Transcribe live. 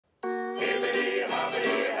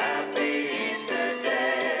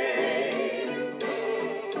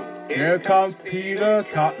Here comes Peter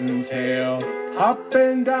Cottontail,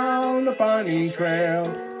 hopping down the bunny trail.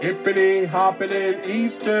 Hippity hoppity,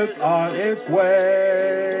 Easter's on its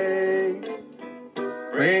way.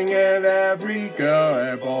 Bringing every girl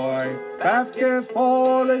and boy baskets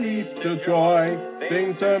full of Easter joy,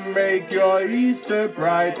 things to make your Easter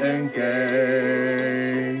bright and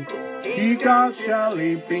gay. He got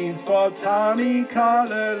jelly beans for Tommy,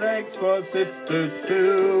 colored eggs for Sister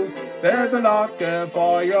Sue. There's a locker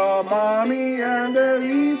for your mommy and an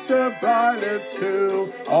Easter bonnet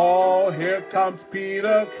too. Oh, here comes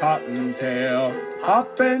Peter Cottontail,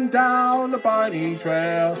 hopping down the bunny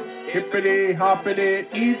trail. Hippity hoppity,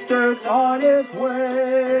 Easter's on its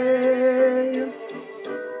way.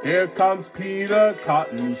 Here comes Peter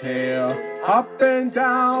Cottontail, hopping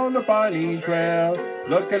down the bunny trail.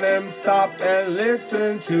 Look at him stop and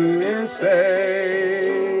listen to his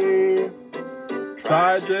say.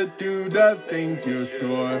 Try to do the things you're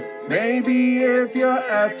sure. Maybe if you're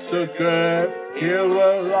extra good, he'll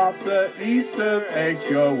lots of Easter's eggs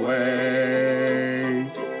your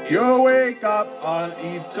way. You'll wake up on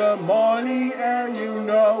Easter morning and you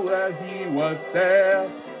know that he was there.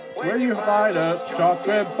 When you find a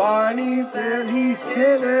chocolate bunny, then he's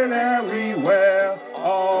hidden everywhere.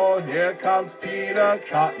 Oh, here comes Peter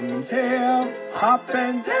Cottontail,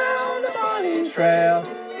 hopping down the bunny trail.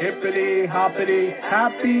 Hippity hoppity,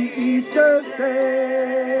 happy Easter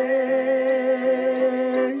Day.